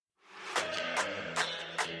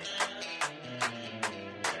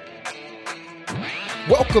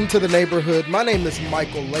Welcome to the neighborhood. My name is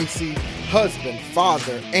Michael Lacey, husband,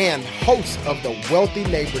 father, and host of the Wealthy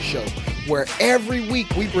Neighbor Show, where every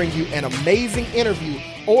week we bring you an amazing interview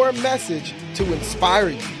or a message to inspire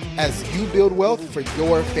you as you build wealth for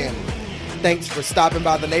your family. Thanks for stopping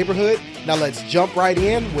by the neighborhood. Now let's jump right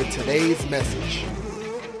in with today's message.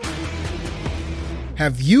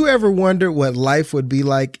 Have you ever wondered what life would be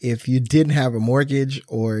like if you didn't have a mortgage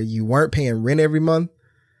or you weren't paying rent every month?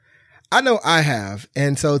 I know I have.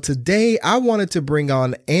 And so today I wanted to bring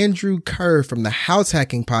on Andrew Kerr from the House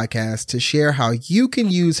Hacking Podcast to share how you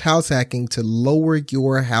can use house hacking to lower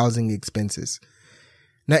your housing expenses.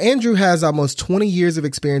 Now, Andrew has almost 20 years of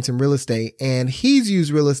experience in real estate, and he's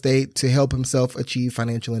used real estate to help himself achieve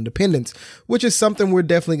financial independence, which is something we're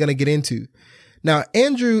definitely going to get into. Now,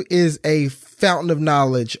 Andrew is a fountain of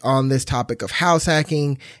knowledge on this topic of house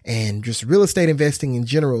hacking and just real estate investing in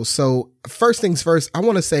general. So first things first, I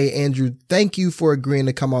want to say, Andrew, thank you for agreeing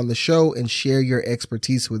to come on the show and share your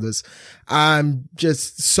expertise with us. I'm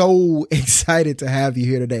just so excited to have you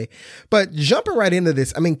here today. But jumping right into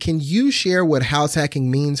this, can you share what house hacking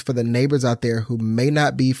means for the neighbors out there who may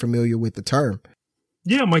not be familiar with the term?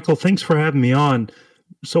 Yeah, Michael, thanks for having me on.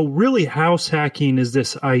 So really, house hacking is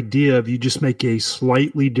this idea of you just make a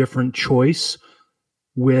slightly different choice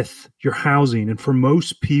with your housing. And for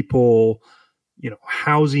most people,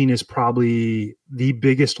 housing is probably the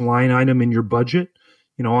biggest line item in your budget.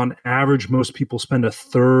 On average, most people spend a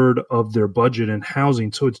third of their budget in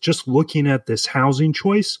housing. So it's just looking at this housing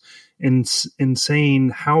choice and saying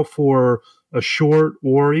how, for a short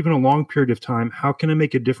or even a long period of time, how can I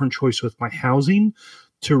make a different choice with my housing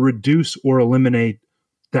to reduce or eliminate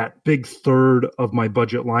that big third of my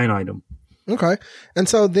budget line item. Okay. And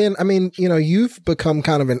so then, you've become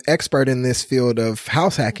kind of an expert in this field of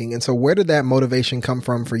house hacking. And so where did that motivation come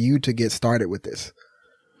from for you to get started with this?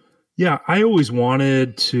 Yeah, I always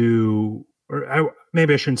wanted to,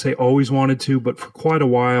 maybe I shouldn't say always wanted to, but for quite a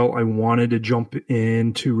while, I wanted to jump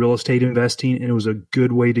into real estate investing, and it was a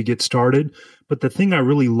good way to get started. But the thing I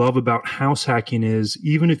really love about house hacking is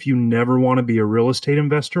even if you never want to be a real estate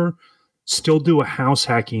investor, still do a house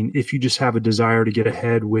hacking if you just have a desire to get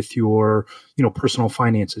ahead with your, personal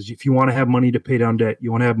finances. If you want to have money to pay down debt,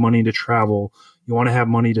 you want to have money to travel, you want to have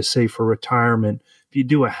money to save for retirement. If you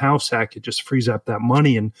do a house hack, it just frees up that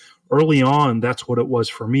money. And early on, that's what it was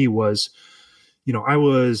for me was, I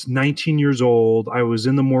was 19 years old. I was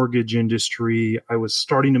in the mortgage industry. I was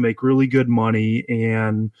starting to make really good money.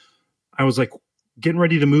 And I was like getting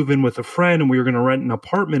ready to move in with a friend, and we were going to rent an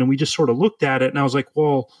apartment. And we just sort of looked at it, and I was like,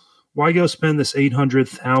 well, why go spend this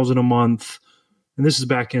 $800,000 a month? And this is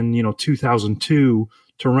back in 2002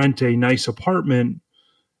 to rent a nice apartment,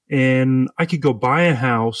 and I could go buy a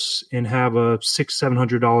house and have a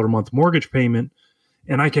 $600-700 a month mortgage payment,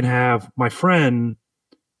 and I can have my friend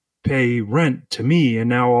pay rent to me. And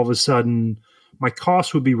now all of a sudden, my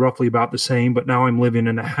cost would be roughly about the same, but now I'm living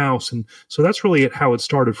in a house. And so that's really how it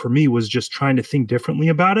started for me, was just trying to think differently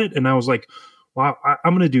about it. And I was like, well,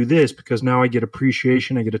 I'm going to do this because now I get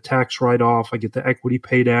appreciation, I get a tax write-off, I get the equity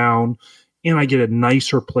pay down, and I get a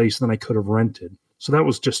nicer place than I could have rented. So that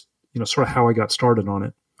was just, sort of how I got started on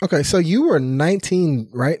it. Okay, so you were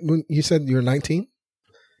 19, right? You said you were 19?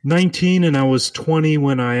 19, and I was 20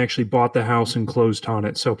 when I actually bought the house and closed on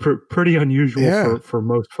it. So pretty unusual for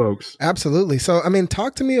most folks. Absolutely. So,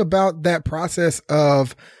 talk to me about that process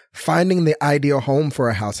of finding the ideal home for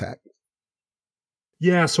a house hack.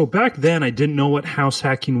 Yeah, so back then I didn't know what house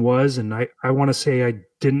hacking was, and I want to say I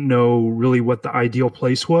didn't know really what the ideal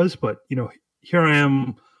place was, but here I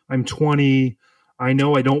am, I'm 20. I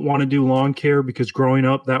know I don't want to do lawn care because growing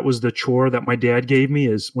up, that was the chore that my dad gave me,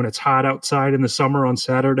 is when it's hot outside in the summer on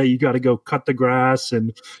Saturday, you got to go cut the grass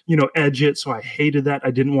and, edge it. So I hated that. I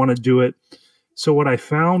didn't want to do it. So what I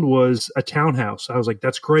found was a townhouse. I was like,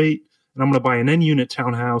 that's great. And I'm going to buy an N-unit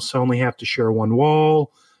townhouse. So I only have to share one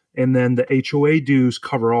wall. And then the HOA dues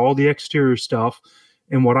cover all the exterior stuff.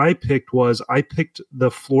 And what I picked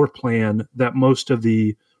the floor plan that most of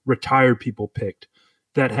the retired people picked,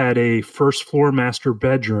 that had a first floor master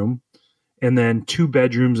bedroom and then 2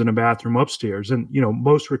 bedrooms and a bathroom upstairs. And,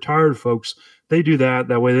 most retired folks, they do that.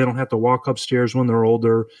 That way they don't have to walk upstairs when they're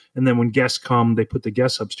older. And then when guests come, they put the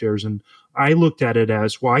guests upstairs. And I looked at it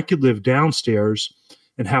as, well, I could live downstairs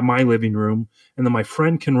and have my living room, and then my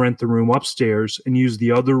friend can rent the room upstairs and use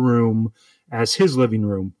the other room as his living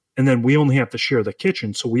room. And then we only have to share the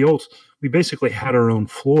kitchen. So we basically had our own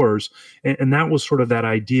floors. And that was sort of that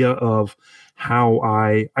idea of how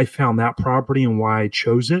I found that property and why I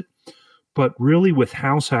chose it. But really with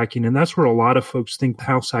house hacking, and that's where a lot of folks think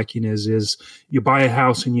house hacking is you buy a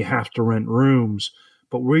house and you have to rent rooms.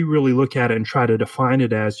 but we really look at it and try to define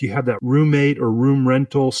it as you have that roommate or room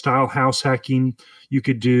rental style house hacking. You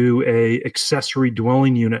could do a accessory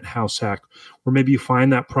dwelling unit house hack, where maybe you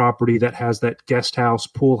find that property that has that guest house,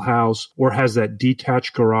 pool house, or has that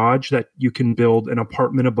detached garage that you can build an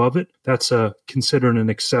apartment above it. That's considered an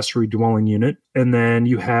accessory dwelling unit. And then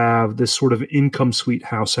you have this sort of income suite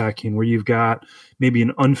house hacking, where you've got maybe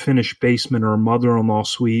an unfinished basement or a mother-in-law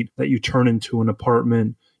suite that you turn into an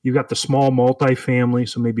apartment. You've got the small multifamily,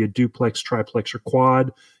 so maybe a duplex, triplex, or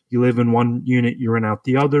quad. You live in one unit, you rent out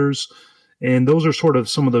the others. And those are sort of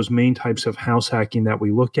some of those main types of house hacking that we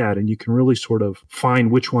look at. And you can really sort of find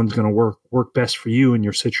which one's going to work best for you in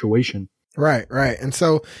your situation. Right, right. And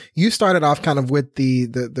so you started off kind of with the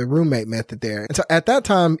roommate method there. And so at that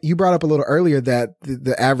time, you brought up a little earlier that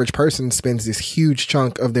the average person spends this huge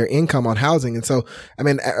chunk of their income on housing. And so, I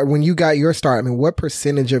mean, when you got your start, I mean, what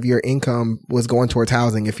percentage of your income was going towards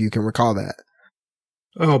housing, if you can recall that?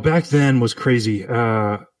 Oh, back then was crazy.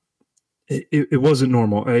 It wasn't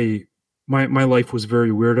normal. My life was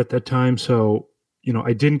very weird at that time. So,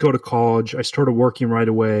 I didn't go to college. I started working right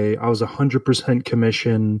away. I was 100%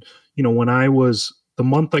 commission. When the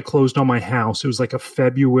month I closed on my house, it was like a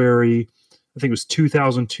February, I think it was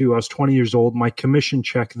 2002. I was 20 years old. My commission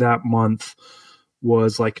check that month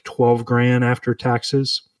was like 12 grand after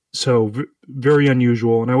taxes. So very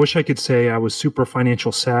unusual. And I wish I could say I was super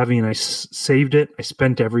financial savvy and I saved it. I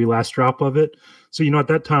spent every last drop of it. So, at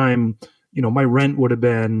that time, my rent would have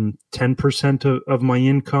been 10% of my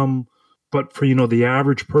income. But for, the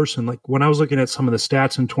average person, like when I was looking at some of the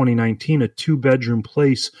stats in 2019, a 2-bedroom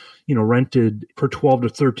place, rented for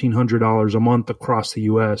 $1,200 to $1,300 a month across the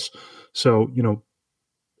US. So,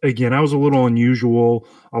 again, I was a little unusual.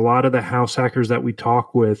 A lot of the house hackers that we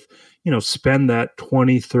talk with, spend that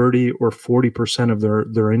 20, 30 or 40%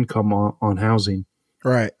 of their income on housing.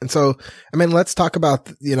 Right. And so, I mean, let's talk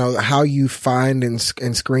about, how you find and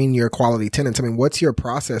screen your quality tenants. I mean, what's your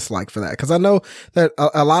process like for that? Because I know that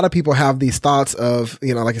a lot of people have these thoughts of,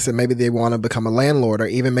 like I said, maybe they want to become a landlord or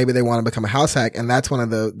even maybe they want to become a house hack. And that's one of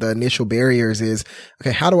the initial barriers is,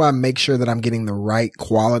 okay, how do I make sure that I'm getting the right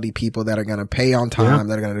quality people that are going to pay on time,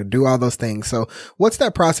 that are going to do all those things? So what's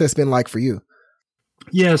that process been like for you?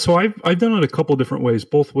 Yeah, so I've done it a couple different ways,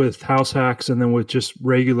 both with house hacks and then with just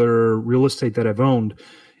regular real estate that I've owned.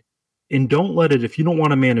 And if you don't want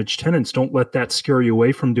to manage tenants, don't let that scare you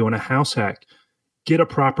away from doing a house hack. Get a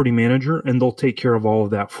property manager and they'll take care of all of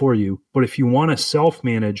that for you. But if you want to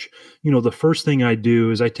self-manage, the first thing I do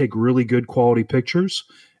is I take really good quality pictures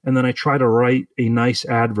and then I try to write a nice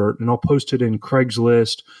advert and I'll post it in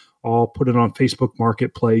Craigslist. I'll put it on Facebook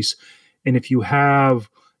Marketplace. And if you have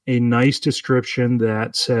a nice description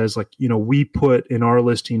that says we put in our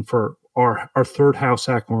listing for our third house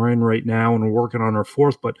hack we're in right now and we're working on our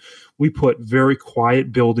fourth, but we put very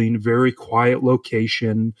quiet building, very quiet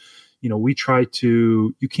location. We try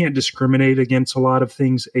to, you can't discriminate against a lot of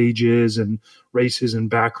things, ages and races and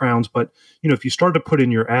backgrounds. But, if you start to put in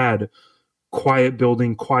your ad, quiet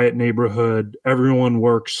building, quiet neighborhood, everyone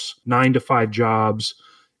works 9 to 5 jobs,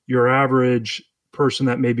 your average person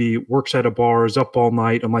that maybe works at a bar is up all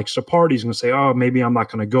night and likes to party is going to say, oh, maybe I'm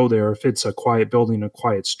not going to go there if it's a quiet building, a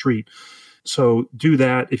quiet street. So do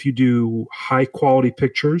that. If you do high quality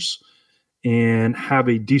pictures and have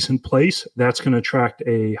a decent place, that's going to attract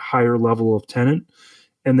a higher level of tenant.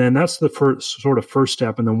 And then that's the first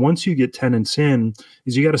step. And then once you get tenants in,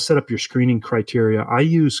 is you got to set up your screening criteria. I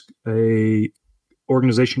use a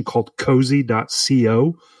organization called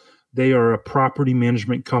cozy.co. They are a property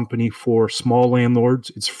management company for small landlords.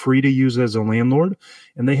 It's free to use as a landlord,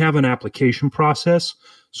 and they have an application process.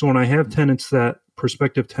 So when I have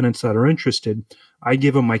prospective tenants that are interested, I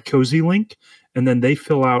give them my Cozy link, and then they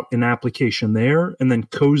fill out an application there, and then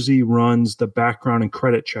Cozy runs the background and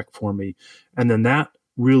credit check for me. And then that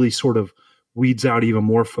really sort of weeds out even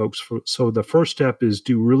more folks. So the first step is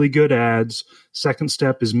do really good ads. Second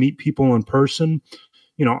step is meet people in person.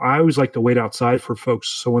 I always like to wait outside for folks.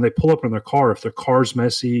 So when they pull up in their car, if their car's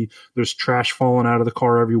messy, there's trash falling out of the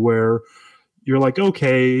car everywhere, you're like,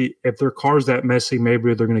 okay, if their car's that messy,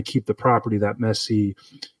 maybe they're going to keep the property that messy.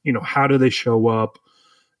 How do they show up?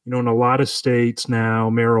 In a lot of states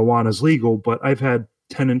now, marijuana is legal, but I've had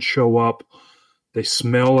tenants show up. They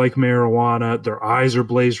smell like marijuana. Their eyes are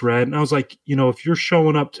blazed red. And I was like, if you're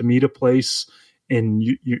showing up to meet a place and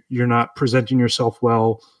you're not presenting yourself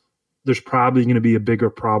well, there's probably going to be a bigger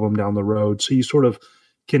problem down the road. So you sort of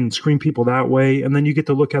can screen people that way. And then you get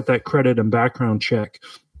to look at that credit and background check.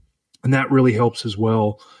 And that really helps as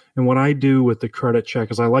well. And what I do with the credit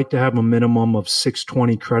check is I like to have a minimum of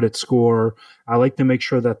 620 credit score. I like to make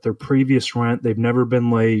sure that their previous rent, they've never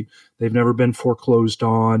been late, they've never been foreclosed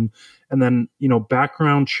on. And then,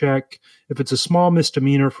 background check. If it's a small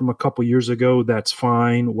misdemeanor from a couple years ago, that's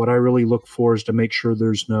fine. What I really look for is to make sure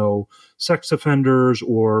there's no sex offenders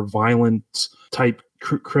or violent type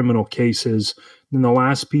criminal cases. And the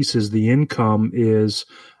last piece is the income is,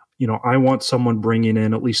 I want someone bringing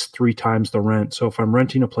in at least 3 times the rent. So if I'm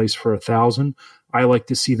renting a place for $1,000, I like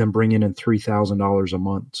to see them bringing in $3,000 a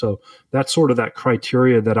month. So that's sort of that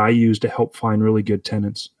criteria that I use to help find really good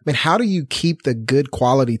tenants. I mean, how do you keep the good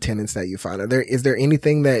quality tenants that you find? Is there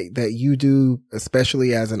anything that you do,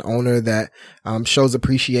 especially as an owner, that shows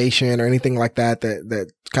appreciation or anything like that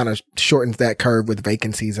kind of shortens that curve with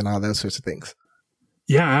vacancies and all those sorts of things?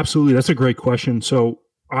 Yeah, absolutely. That's a great question. So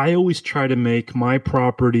I always try to make my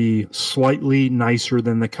property slightly nicer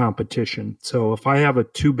than the competition. So if I have a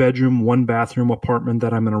 2-bedroom, 1-bathroom apartment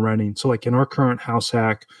that I'm going to renting, so like in our current house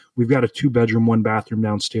hack, we've got a 2-bedroom, 1-bathroom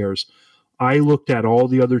downstairs. I looked at all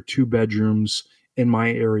the other 2 bedrooms in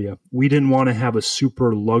my area. We didn't want to have a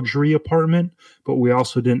super luxury apartment, but we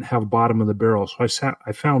also didn't have bottom of the barrel. So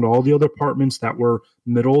I found all the other apartments that were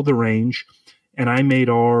middle of the range, and I made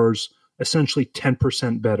ours essentially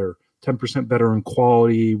 10% better. 10% better in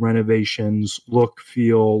quality, renovations, look,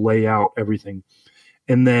 feel, layout, everything.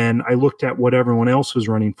 And then I looked at what everyone else was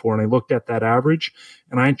running for, and I looked at that average,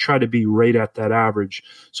 and I tried to be right at that average.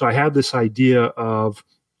 So I had this idea of,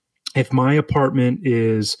 if my apartment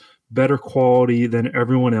is better quality than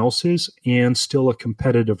everyone else's and still a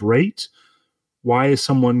competitive rate, why is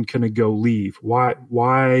someone going to go leave?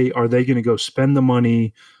 Why are they going to go spend the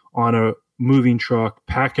money on a moving truck,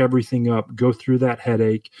 pack everything up, go through that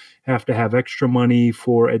headache, have to have extra money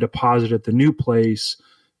for a deposit at the new place,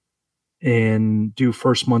 and do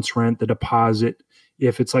first month's rent, the deposit?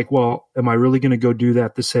 If it's like, well, am I really going to go do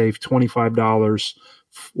that to save $25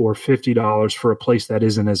 or $50 for a place that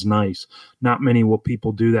isn't as nice? Not many will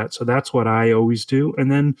people do that. So that's what I always do.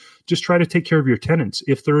 And then just try to take care of your tenants.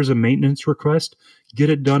 If there is a maintenance request, get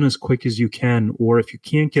it done as quick as you can. Or if you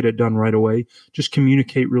can't get it done right away, just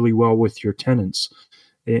communicate really well with your tenants.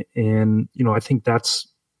 And, I think that's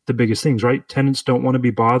the biggest things, right? Tenants don't want to be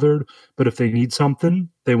bothered, but if they need something,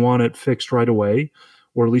 they want it fixed right away,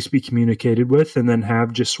 or at least be communicated with, and then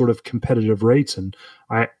have just sort of competitive rates. And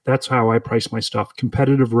that's how I price my stuff.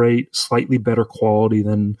 Competitive rate, slightly better quality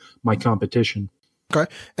than my competition. Okay.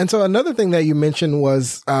 And so another thing that you mentioned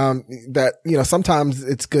was that, sometimes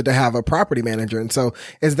it's good to have a property manager. And so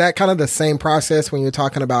is that kind of the same process when you're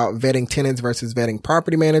talking about vetting tenants versus vetting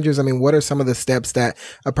property managers? I mean, what are some of the steps that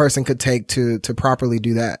a person could take to properly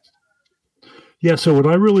do that? Yeah. So what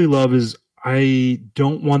I really love is, I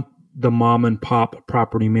don't want the mom and pop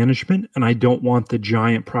property management, and I don't want the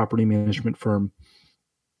giant property management firm.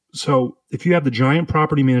 So if you have the giant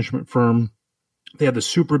property management firm, they have the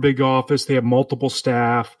super big office, they have multiple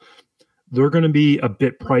staff, they're going to be a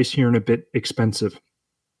bit pricier and a bit expensive.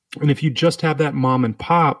 And if you just have that mom and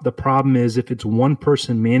pop, the problem is, if it's one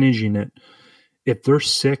person managing it, if they're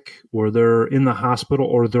sick or they're in the hospital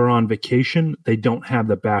or they're on vacation, they don't have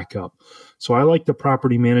the backup. So I like the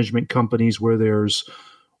property management companies where there's,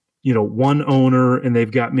 one owner and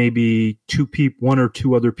they've got maybe 1 or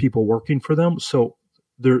 2 other people working for them. So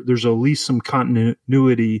there's at least some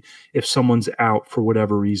continuity if someone's out for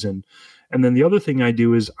whatever reason. And then the other thing I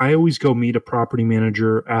do is I always go meet a property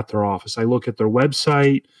manager at their office. I look at their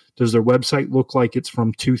website. Does their website look like it's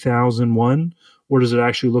from 2001, or does it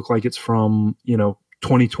actually look like it's from,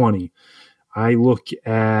 2020? I look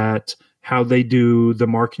at how they do the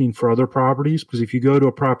marketing for other properties, because if you go to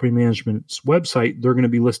a property management's website, they're going to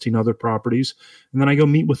be listing other properties. And then I go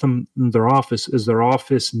meet with them in their office. Is their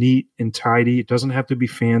office neat and tidy? It doesn't have to be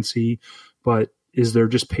fancy, but is there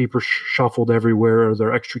just paper shuffled everywhere? Are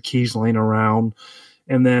there extra keys laying around?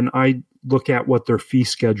 And then I look at what their fee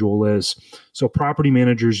schedule is. So property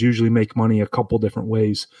managers usually make money a couple different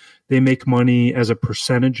ways. They make money as a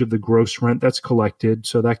percentage of the gross rent that's collected.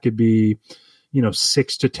 So that could be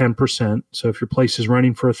 6 to 10%. So if your place is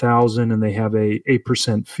renting for $1,000 and they have a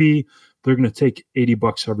 8% fee, they're going to take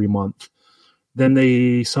 $80 every month.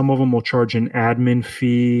 Then some of them will charge an admin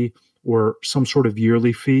fee or some sort of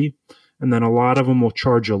yearly fee. And then a lot of them will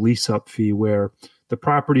charge a lease up fee where the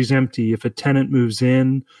property's empty. If a tenant moves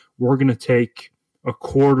in, we're going to take a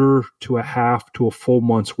quarter to a half to a full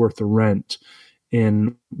month's worth of rent.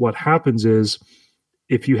 And what happens is,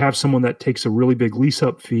 if you have someone that takes a really big lease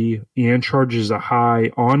up fee and charges a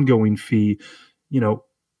high ongoing fee,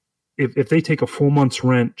 if they take a full month's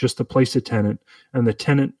rent just to place a tenant and the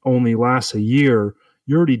tenant only lasts a year,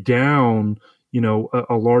 you're already down,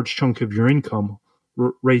 a large chunk of your income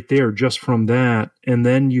right there just from that. And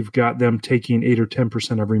then you've got them taking 8 or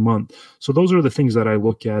 10% every month. So those are the things that I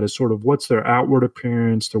look at, is sort of what's their outward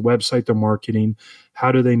appearance, their website, their marketing.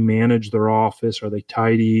 How do they manage their office? Are they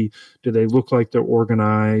tidy? Do they look like they're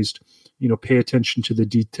organized? Pay attention to the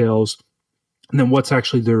details. And then what's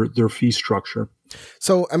actually their fee structure.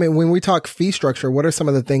 So, I mean, when we talk fee structure, what are some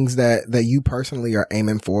of the things that you personally are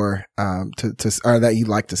aiming for, or that you'd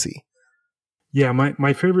like to see? Yeah,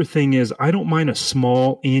 my favorite thing is I don't mind a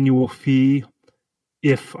small annual fee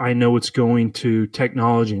if I know it's going to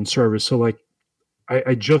technology and service. So like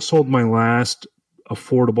I just sold my last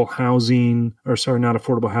affordable housing,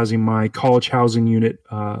 my college housing unit,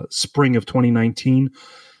 spring of 2019.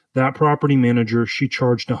 That property manager, she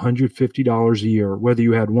charged $150 a year, whether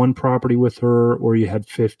you had one property with her or you had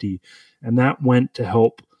 50. And that went to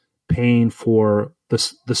help paying for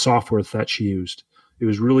the software that she used. It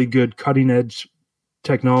was really good, cutting edge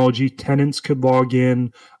technology. Tenants could log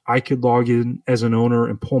in. I could log in as an owner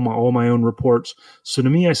and pull all my own reports. So to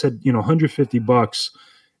me, I said, $150,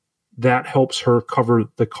 that helps her cover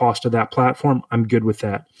the cost of that platform. I'm good with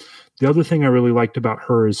that. The other thing I really liked about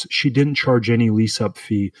her is she didn't charge any lease-up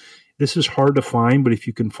fee. This is hard to find, but if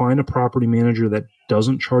you can find a property manager that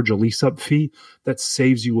doesn't charge a lease-up fee, that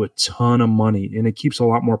saves you a ton of money, and it keeps a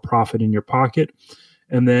lot more profit in your pocket.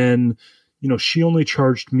 And then, she only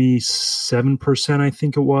charged me 7%, I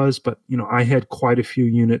think it was, but, I had quite a few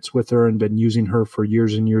units with her and been using her for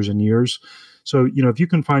years and years and years. So, if you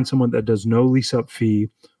can find someone that does no lease-up fee,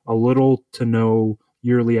 a little to no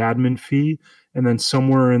yearly admin fee, and then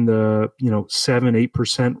somewhere in the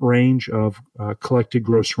 7-8% range of collected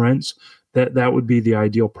gross rents, that would be the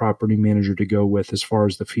ideal property manager to go with as far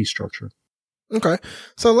as the fee structure. Okay.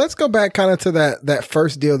 So let's go back kind of to that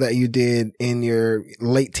first deal that you did in your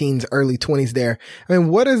late teens, early 20s there. I mean,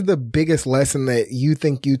 what is the biggest lesson that you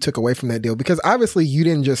think you took away from that deal? Because obviously you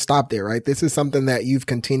didn't just stop there, right? This is something that you've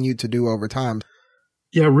continued to do over time.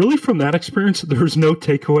 Yeah, really from that experience, there's no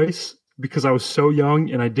takeaways because I was so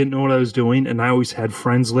young and I didn't know what I was doing. And I always had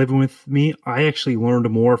friends living with me. I actually learned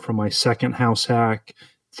more from my second house hack,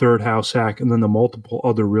 third house hack, and then the multiple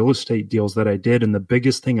other real estate deals that I did. And the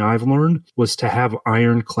biggest thing I've learned was to have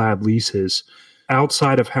ironclad leases.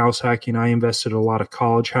 Outside of house hacking, I invested a lot of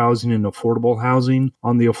college housing and affordable housing.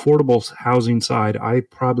 On the affordable housing side, I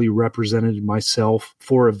probably represented myself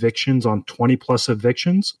for evictions on 20 plus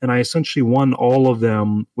evictions. And I essentially won all of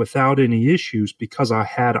them without any issues because I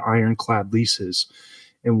had ironclad leases.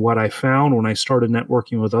 And what I found when I started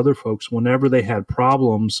networking with other folks, whenever they had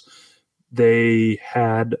problems, they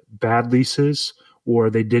had bad leases or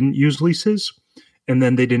they didn't use leases, and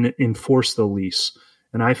then they didn't enforce the lease.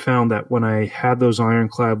 And I found that when I had those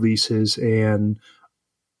ironclad leases, and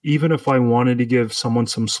even if I wanted to give someone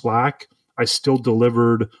some slack, I still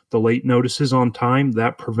delivered the late notices on time.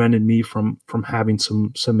 That prevented me from having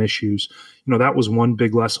some issues. That was one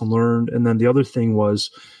big lesson learned. And then the other thing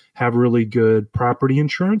was have really good property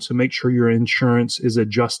insurance and make sure your insurance is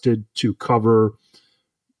adjusted to cover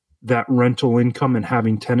that rental income and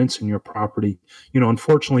having tenants in your property.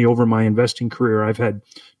 Unfortunately, over my investing career, I've had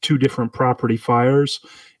 2 different property fires,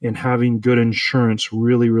 and having good insurance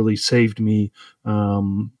really, really saved me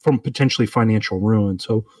from potentially financial ruin.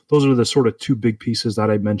 So those are the sort of 2 big pieces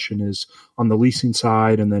that I mentioned, is on the leasing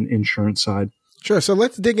side and then insurance side. Sure. So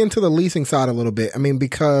let's dig into the leasing side a little bit. I mean,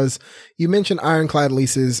 because you mentioned ironclad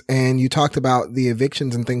leases and you talked about the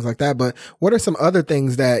evictions and things like that, but what are some other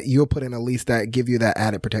things that you'll put in a lease that give you that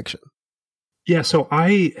added protection? Yeah. So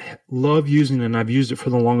I love using it, and I've used it for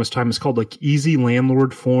the longest time. It's called like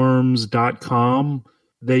easylandlordforms.com.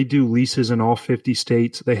 They do leases in all 50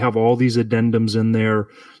 states. They have all these addendums in there.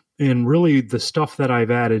 And really the stuff that I've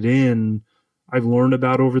added in, I've learned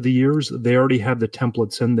about over the years, they already have the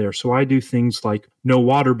templates in there. So I do things like no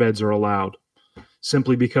water beds are allowed,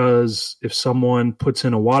 simply because if someone puts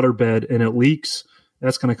in a water bed and it leaks,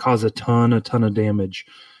 that's going to cause a ton of damage.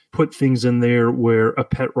 Put things in there where a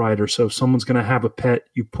pet rider. So if someone's going to have a pet,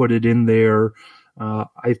 you put it in there.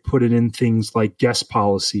 I've put it in things like guest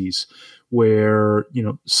policies where,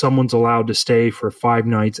 someone's allowed to stay for 5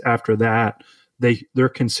 nights. After that, they're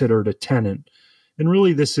considered a tenant. And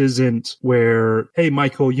really, this isn't where, hey,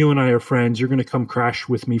 Michael, you and I are friends. You're going to come crash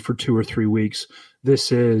with me for 2 or 3 weeks.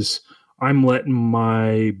 This is, I'm letting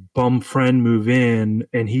my bum friend move in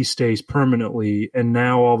and he stays permanently. And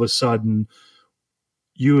now all of a sudden,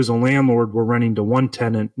 you as a landlord were renting to 1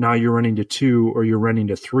 tenant. Now you're renting to 2 or you're renting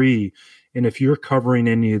to 3. And if you're covering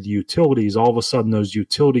any of the utilities, all of a sudden those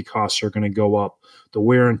utility costs are going to go up. The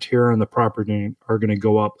wear and tear on the property are going to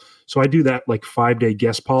go up. So I do that like 5-day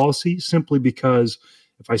guest policy, simply because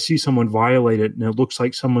if I see someone violate it and it looks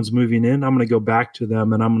like someone's moving in, I'm going to go back to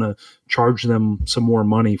them and I'm going to charge them some more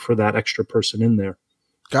money for that extra person in there.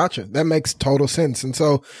 Gotcha. That makes total sense. And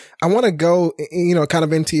so I want to go, kind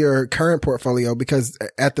of into your current portfolio, because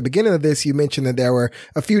at the beginning of this, you mentioned that there were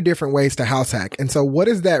a few different ways to house hack. And so what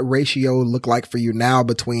does that ratio look like for you now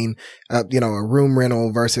between, a room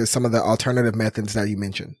rental versus some of the alternative methods that you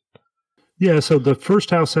mentioned? Yeah. So the first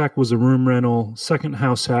house hack was a room rental. Second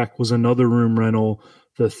house hack was another room rental.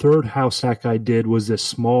 The third house hack I did was this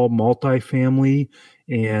small multifamily.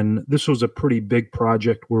 And this was a pretty big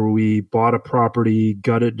project where we bought a property,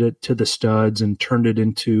 gutted it to the studs, and turned it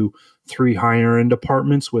into 3 higher end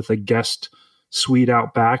apartments with a guest suite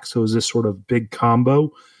out back. So it was this sort of big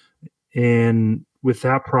combo. And with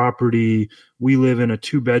that property, we live in a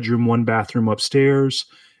 2-bedroom, 1-bathroom upstairs.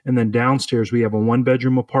 And then downstairs, we have a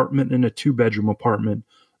 1-bedroom apartment and a 2-bedroom apartment.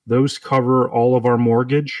 Those cover all of our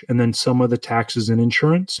mortgage and then some of the taxes and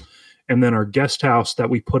insurance. And then our guest house that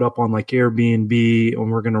we put up on like Airbnb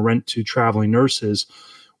and we're going to rent to traveling nurses,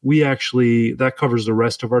 that covers the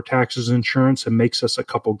rest of our taxes and insurance and makes us a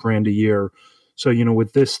couple grand a year. So,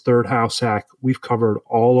 with this third house hack, we've covered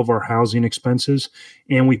all of our housing expenses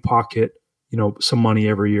and we pocket, some money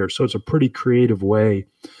every year. So it's a pretty creative way.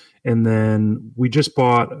 And then we just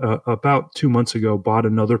about 2 months ago, bought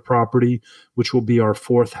another property, which will be our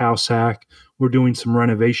fourth house hack. We're doing some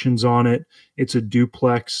renovations on it. It's a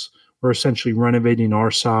duplex. We're essentially renovating our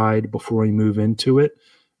side before we move into it.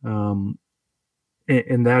 And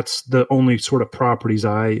that's the only sort of properties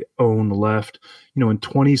I own left. In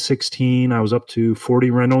 2016, I was up to 40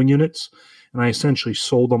 rental units, and I essentially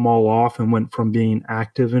sold them all off and went from being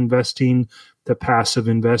active investing to passive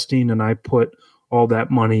investing. And I put all that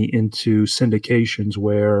money into syndications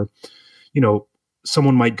where,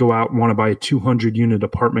 someone might go out and want to buy a 200-unit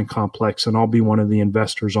apartment complex, and I'll be one of the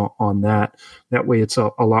investors on that. That way it's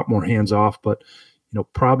a lot more hands-off. But,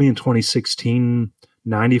 probably in 2016,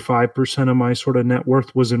 95% of my sort of net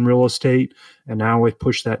worth was in real estate. And now I've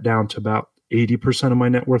pushed that down to about 80% of my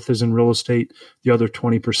net worth is in real estate. The other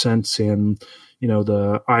 20%'s in,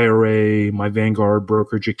 the IRA, my Vanguard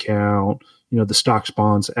brokerage account, the stocks,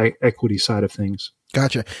 bonds, equity side of things.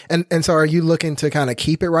 Gotcha. And so are you looking to kind of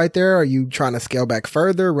keep it right there? Are you trying to scale back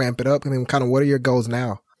further, ramp it up? I mean, kind of what are your goals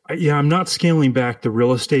now? Yeah, I'm not scaling back the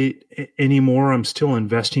real estate anymore. I'm still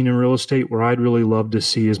investing in real estate. Where I'd really love to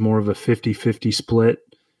see is more of a 50-50 split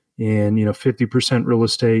in, 50% real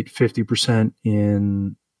estate, 50%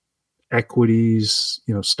 in equities,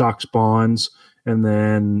 stocks, bonds, and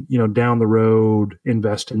then, down the road,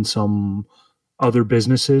 invest in some other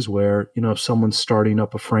businesses where, if someone's starting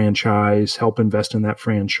up a franchise, help invest in that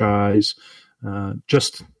franchise,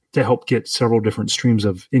 just to help get several different streams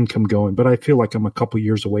of income going. But I feel like I'm a couple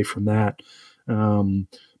years away from that.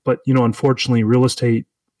 But, unfortunately, real estate,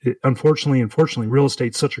 real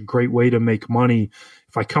estate's such a great way to make money.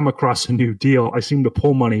 If I come across a new deal, I seem to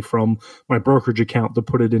pull money from my brokerage account to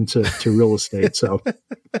put it into real estate. So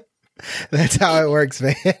that's how it works,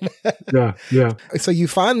 man. Yeah. So you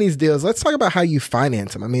find these deals. Let's talk about how you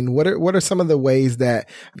finance them. I mean, what are some of the ways that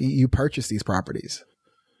you purchase these properties?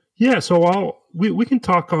 Yeah, so we can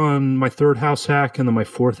talk on my third house hack and then my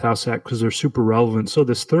fourth house hack because they're super relevant. So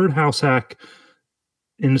this third house hack,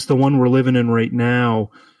 and it's the one we're living in right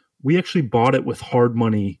now, we actually bought it with hard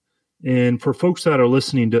money. And for folks that are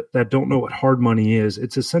listening that don't know what hard money is,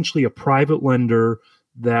 it's essentially a private lender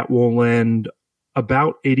that will lend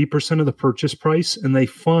about 80% of the purchase price, and they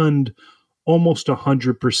fund almost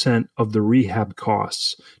 100% of the rehab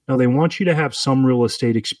costs. Now, they want you to have some real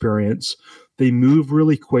estate experience. They move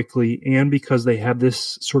really quickly, and because they have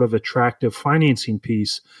this sort of attractive financing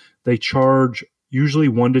piece, they charge usually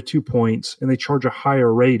 1 to 2 points, and they charge a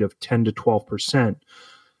higher rate of 10 to 12%.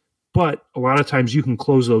 But a lot of times you can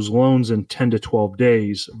close those loans in 10 to 12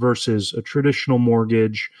 days versus a traditional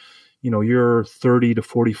mortgage. You're 30 to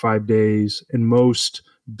 45 days, and most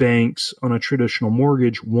banks on a traditional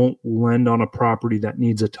mortgage won't lend on a property that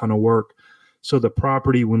needs a ton of work. So the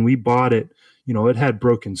property, when we bought it, it had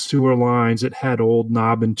broken sewer lines, it had old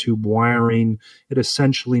knob and tube wiring. It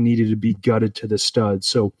essentially needed to be gutted to the studs.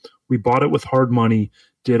 So we bought it with hard money,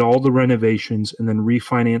 did all the renovations, and then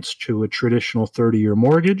refinanced to a traditional 30-year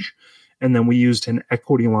mortgage. And then we used an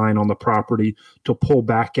equity line on the property to pull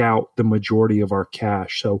back out the majority of our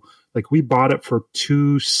cash. So we bought it for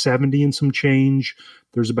 $270 and some change.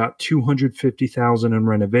 There's about $250,000 in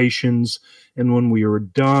renovations. And when we were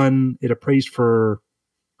done, it appraised for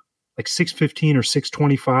 $615 or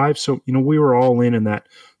 $625. So, we were all in that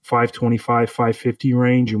 $525, $550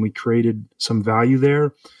 range, and we created some value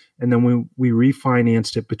there. And then we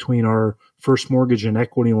refinanced it between our first mortgage and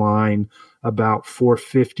equity line about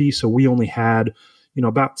 450. So we only had,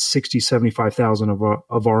 about 60, 75,000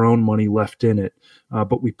 of our own money left in it.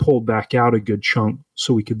 But we pulled back out a good chunk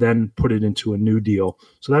so we could then put it into a new deal.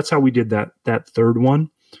 So that's how we did that third one.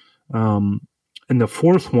 And the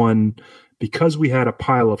fourth one, because we had a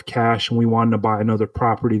pile of cash and we wanted to buy another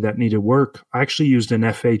property that needed work, I actually used an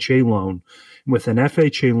FHA loan. With an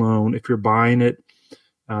FHA loan, if you're buying it,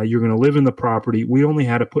 you're going to live in the property. We only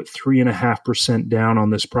had to put 3.5% down on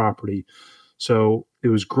this property. So it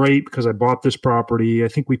was great because I bought this property. I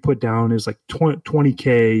think we put down is like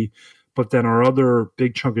 20K, but then our other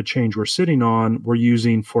big chunk of change we're sitting on, we're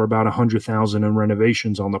using for about 100,000 in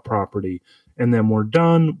renovations on the property. And then we're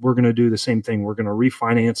done. We're going to do the same thing. We're going to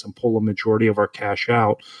refinance and pull a majority of our cash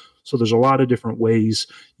out. So there's a lot of different ways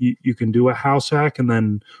you can do a house hack. And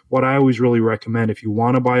then what I always really recommend, if you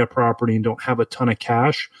want to buy a property and don't have a ton of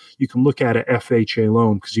cash, you can look at an FHA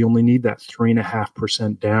loan because you only need that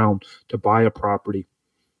 3.5% down to buy a property.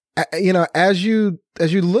 As you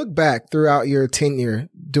look back throughout your tenure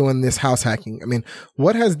doing this house hacking, I mean,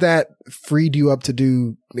 what has that freed you up to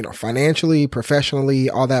do, financially,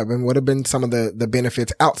 professionally, all that? And what have been some of the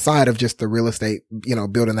benefits outside of just the real estate,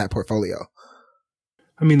 building that portfolio?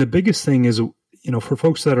 I mean, the biggest thing is, for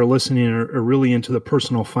folks that are listening are really into the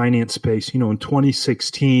personal finance space, in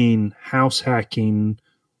 2016, house hacking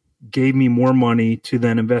gave me more money to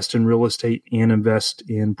then invest in real estate and invest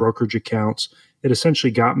in brokerage accounts. It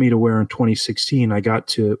essentially got me to where in 2016, I got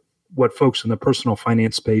to what folks in the personal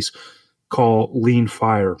finance space call lean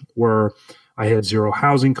fire, where I had zero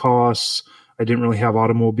housing costs. I didn't really have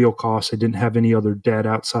automobile costs. I didn't have any other debt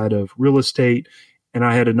outside of real estate. And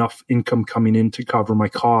I had enough income coming in to cover my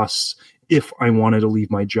costs if I wanted to leave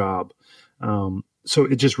my job. So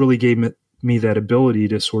it just really gave me that ability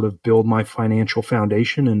to sort of build my financial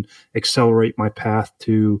foundation and accelerate my path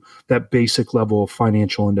to that basic level of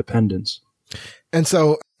financial independence. And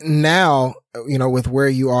so now, with where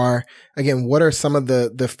you are, again, what are some of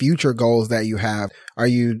the future goals that you have? Are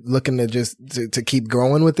you looking to just to keep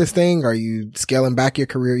growing with this thing? Are you scaling back your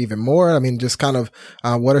career even more? I mean, just kind of,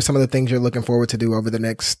 what are some of the things you're looking forward to do over the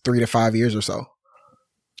next 3 to 5 years or so?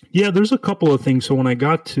 Yeah, there's a couple of things. So when I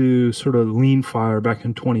got to sort of lean fire back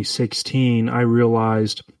in 2016, I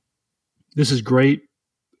realized this is great.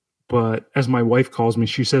 But as my wife calls me,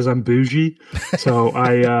 she says I'm bougie. So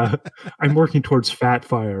I'm working towards fat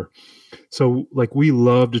fire. So like we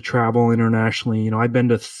love to travel internationally. I've been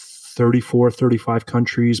to 34, 35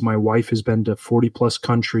 countries. My wife has been to 40 plus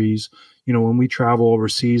countries. When we travel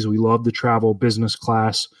overseas, we love to travel business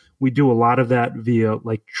class. We do a lot of that via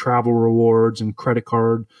like travel rewards and credit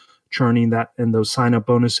card churning that and those sign up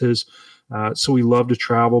bonuses. So we love to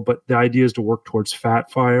travel, but the idea is to work towards fat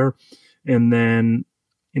fire. And then,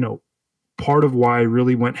 part of why I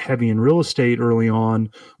really went heavy in real estate early on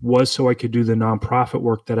was so I could do the nonprofit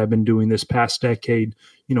work that I've been doing this past decade.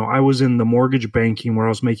 I was in the mortgage banking where I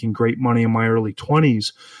was making great money in my early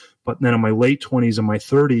 20s, but then in my late 20s and my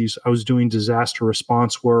 30s, I was doing disaster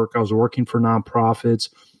response work. I was working for nonprofits.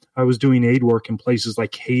 I was doing aid work in places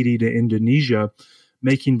like Haiti to Indonesia,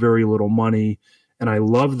 making very little money. And I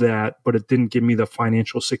love that, but it didn't give me the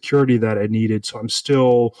financial security that I needed. So I'm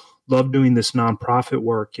still love doing this nonprofit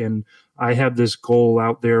work. And I have this goal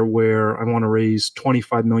out there where I want to raise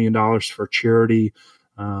 $25 million for charity.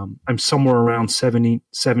 I'm somewhere around $17,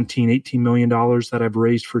 $18 million that I've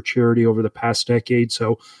raised for charity over the past decade.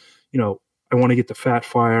 So, I want to get the fat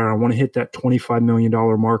fire. I want to hit that $25 million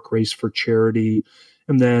mark raised for charity.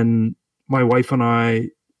 And then my wife and I,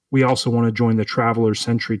 we also want to join the Traveler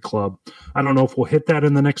Century Club. I don't know if we'll hit that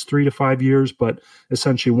in the next 3 to 5 years, but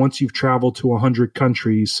essentially once you've traveled to 100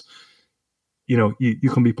 countries, you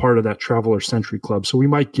can be part of that Traveler Century Club. So we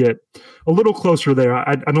might get a little closer there.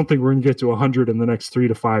 I don't think we're going to get to 100 in the next 3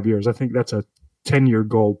 to 5 years. I think that's a 10-year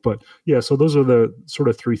goal. But yeah, so those are the sort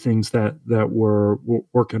of 3 things that we're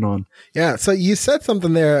working on. Yeah. So you said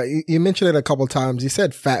something there. You mentioned it a couple of times. You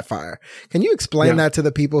said fat fire. Can you explain that to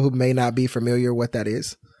the people who may not be familiar what that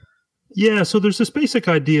is? Yeah. So there's this basic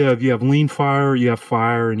idea of you have lean fire, you have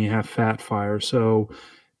fire, and you have fat fire. So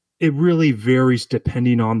it really varies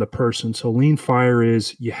depending on the person. So lean fire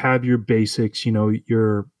is you have your basics,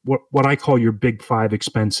 your what I call your big 5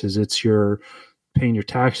 expenses. It's your paying your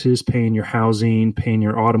taxes, paying your housing, paying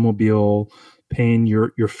your automobile, paying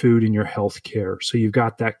your food and your health care. So you've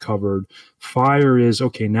got that covered. Fire is,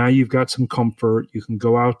 okay, now you've got some comfort. You can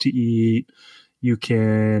go out to eat. You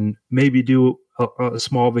can maybe do a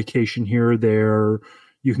small vacation here or there.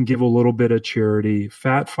 You can give a little bit of charity.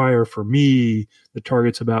 Fat Fire, for me, the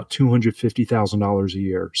target's about $250,000 a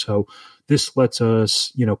year. So this lets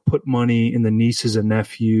us, put money in the nieces and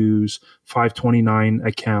nephews, 529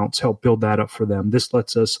 accounts, help build that up for them. This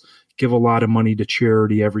lets us give a lot of money to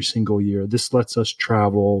charity every single year. This lets us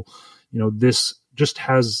travel. This just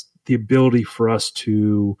has the ability for us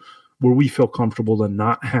to, where we feel comfortable to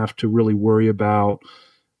not have to really worry about,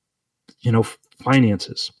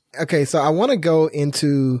 finances. Okay, so I want to go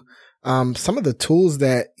into some of the tools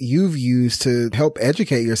that you've used to help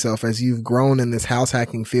educate yourself as you've grown in this house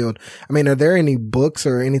hacking field. I mean, are there any books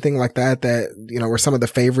or anything like that were some of the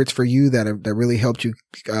favorites for you that really helped you,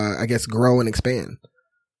 grow and expand?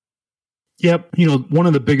 Yep. One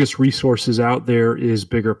of the biggest resources out there is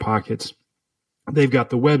BiggerPockets. They've got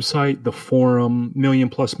the website, the forum, million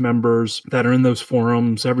plus members that are in those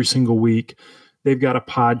forums every single week. They've got a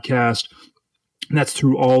podcast, and that's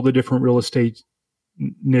through all the different real estate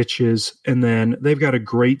niches. And then they've got a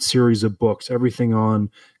great series of books, everything on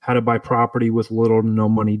how to buy property with little to no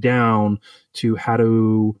money down to how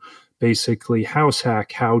to basically house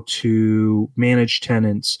hack, how to manage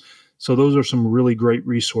tenants. So those are some really great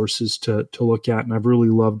resources to look at. And I've really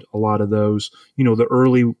loved a lot of those. The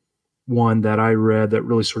early one that I read that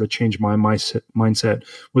really sort of changed my mindset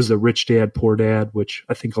was the Rich Dad, Poor Dad, which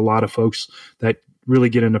I think a lot of folks that really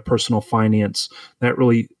get into personal finance, that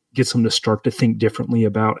really gets them to start to think differently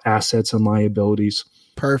about assets and liabilities.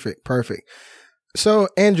 Perfect. So,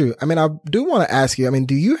 Andrew, I do want to ask you,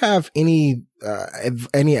 do you have any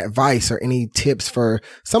advice or any tips for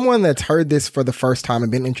someone that's heard this for the first time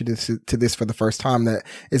and been introduced to this for the first time that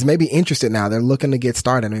is maybe interested now? They're looking to get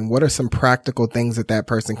started. What are some practical things that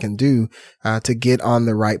person can do to get on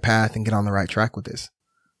the right path and get on the right track with this?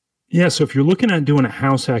 Yeah. So if you're looking at doing a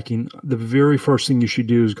house hacking, the very first thing you should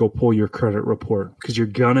do is go pull your credit report, because you're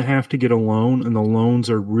going to have to get a loan, and the loans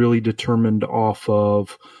are really determined off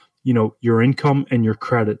of your income and your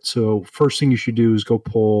credit. So first thing you should do is go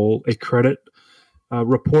pull a credit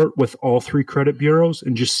report with all 3 credit bureaus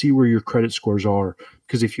and just see where your credit scores are.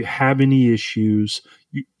 Because if you have any issues,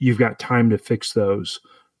 you've got time to fix those.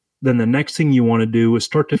 Then the next thing you want to do is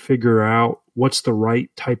start to figure out what's the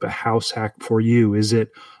right type of house hack for you. Is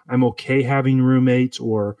it, I'm okay having roommates,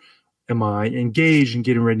 or am I engaged and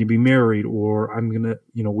getting ready to be married, or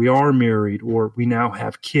we are married, or we now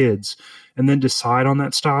have kids? And then decide on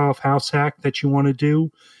that style of house hack that you want to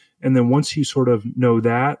do. And then once you sort of know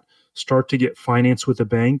that, start to get finance with a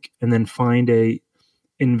bank, and then find a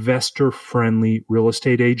investor-friendly real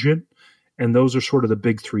estate agent. And those are sort of the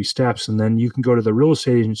big 3 steps. And then you can go to the real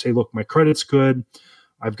estate agent and say, look, my credit's good.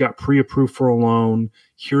 I've got pre-approved for a loan.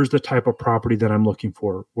 Here's the type of property that I'm looking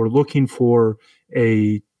for. We're looking for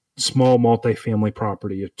a small multifamily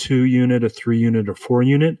property, a 2-unit, a 3-unit, or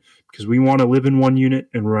 4-unit, because we want to live in 1 unit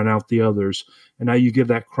and rent out the others. And now you give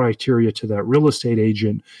that criteria to that real estate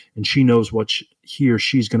agent, and she knows what he or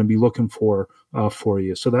she's going to be looking for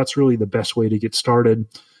you. So that's really the best way to get started.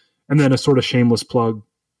 And then a sort of shameless plug,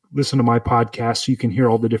 listen to my podcast so you can hear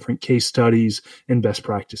all the different case studies and best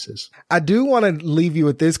practices. I do want to leave you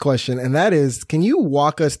with this question, and that is, can you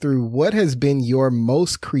walk us through what has been your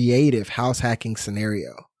most creative house hacking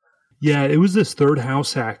scenario? Yeah, it was this third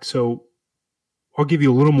house hack. So I'll give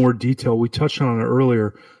you a little more detail. We touched on it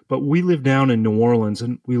earlier, but we live down in New Orleans,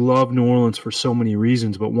 and we love New Orleans for so many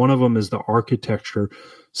reasons, but one of them is the architecture.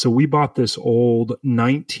 So we bought this old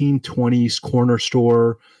 1920s corner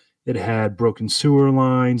store. It had broken sewer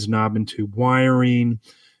lines, knob and tube wiring.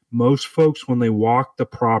 Most folks, when they walked the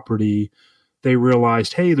property, they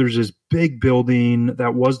realized, hey, there's this big building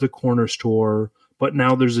that was the corner store, but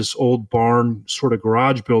now there's this old barn sort of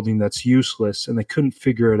garage building that's useless, and they couldn't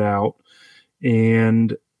figure it out.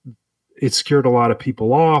 And it scared a lot of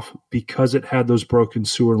people off because it had those broken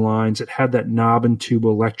sewer lines. It had that knob and tube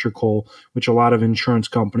electrical, which a lot of insurance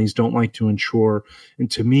companies don't like to insure.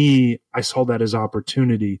 And to me, I saw that as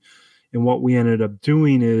opportunity. And what we ended up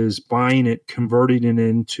doing is buying it, converting it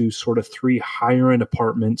into sort of 3 higher end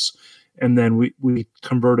apartments. And then we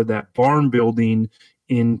converted that barn building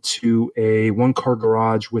into a 1-car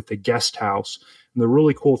garage with a guest house. And the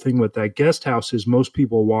really cool thing with that guest house is most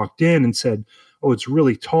people walked in and said, oh, it's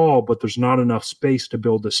really tall, but there's not enough space to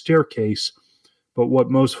build a staircase. But what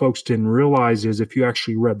most folks didn't realize is if you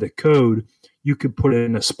actually read the code, you could put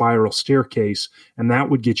in a spiral staircase, and that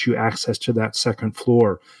would get you access to that second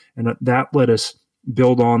floor. And that let us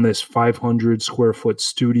build on this 500 square foot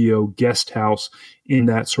studio guest house in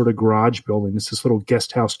that sort of garage building. It's this little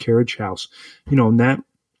guest house carriage house, and that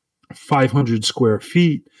 500 square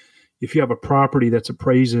feet, if you have a property that's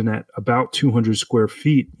appraising at about 200 square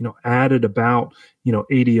feet, added about,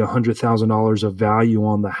 $80,000-$100,000 of value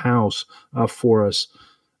on the house for us.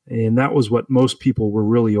 And that was what most people were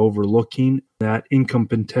really overlooking, that income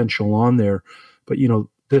potential on there. But,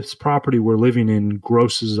 this property we're living in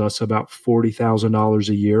grosses us about $40,000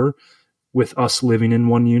 a year with us living in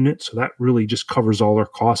one unit. So that really just covers all our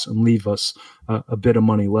costs and leave us a bit of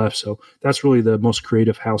money left. So that's really the most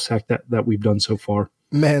creative house hack that we've done so far.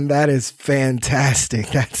 Man, that is fantastic.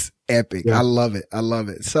 That's epic. Yeah. I love it. I love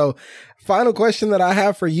it. So final question that I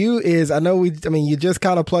have for you is, you just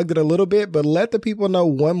kind of plugged it a little bit, but let the people know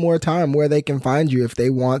one more time where they can find you if they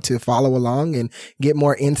want to follow along and get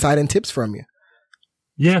more insight and tips from you.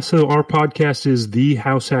 Yeah, so our podcast is The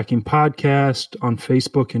House Hacking Podcast. On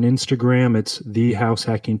Facebook and Instagram, it's The House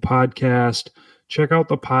Hacking Podcast. Check out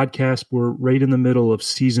the podcast. We're right in the middle of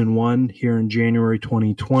season 1 here in January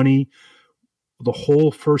 2020. The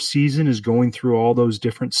whole first season is going through all those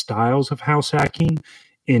different styles of house hacking,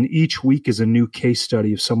 and each week is a new case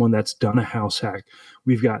study of someone that's done a house hack.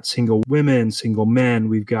 We've got single women, single men.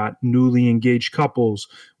 We've got newly engaged couples.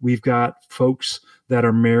 We've got folks that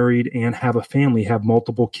are married and have a family, have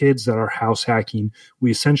multiple kids that are house hacking. We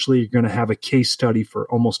essentially are going to have a case study for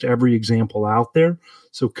almost every example out there.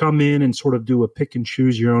 So come in and sort of do a pick and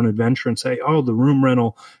choose your own adventure and say, oh, the room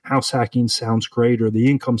rental house hacking sounds great, or the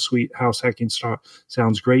income suite house hacking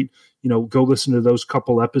sounds great. Go listen to those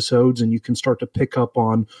couple episodes and you can start to pick up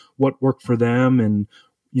on what worked for them and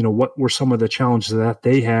what were some of the challenges that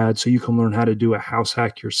they had, so you can learn how to do a house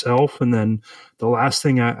hack yourself. And then the last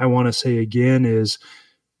thing I want to say again is,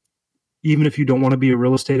 even if you don't want to be a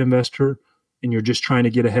real estate investor and you're just trying to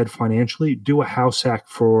get ahead financially, do a house hack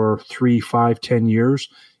for 3, 5, 10 years.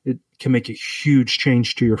 It can make a huge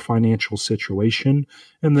change to your financial situation,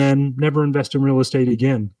 and then never invest in real estate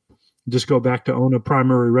again. Just go back to own a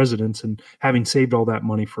primary residence and having saved all that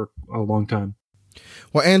money for a long time.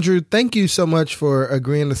 Well, Andrew, thank you so much for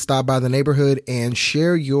agreeing to stop by the neighborhood and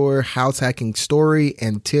share your house hacking story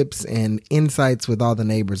and tips and insights with all the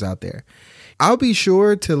neighbors out there. I'll be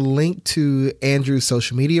sure to link to Andrew's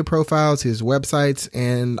social media profiles, his websites,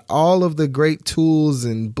 and all of the great tools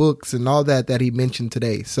and books and all that he mentioned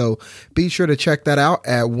today. So be sure to check that out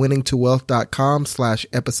at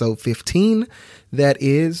winningtowealth.com/episode 15. That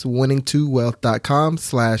is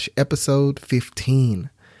winningtowealth.com/episode 15.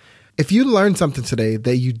 If you learned something today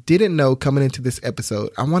that you didn't know coming into this episode,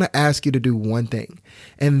 I want to ask you to do one thing,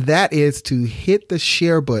 and that is to hit the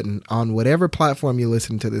share button on whatever platform you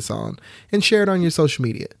listen to this on and share it on your social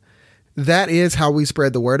media. That is how we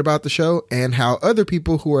spread the word about the show and how other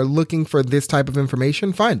people who are looking for this type of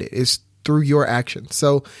information find it, is through your actions.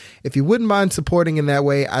 So if you wouldn't mind supporting in that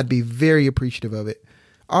way, I'd be very appreciative of it.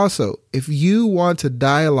 Also, if you want to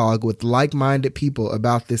dialogue with like-minded people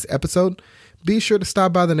about this episode, be sure to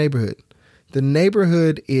stop by the neighborhood. The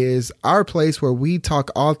neighborhood is our place where we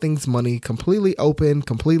talk all things money, completely open,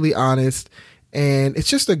 completely honest, and it's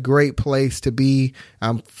just a great place to be.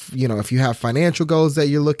 If you have financial goals that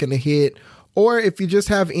you're looking to hit, or if you just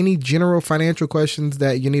have any general financial questions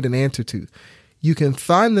that you need an answer to, you can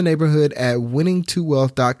find the neighborhood at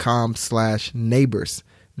winningtowealth.com/neighbors.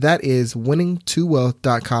 That is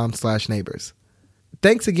winningtowealth.com/neighbors.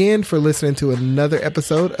 Thanks again for listening to another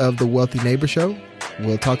episode of The Wealthy Neighbor Show.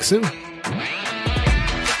 We'll talk soon.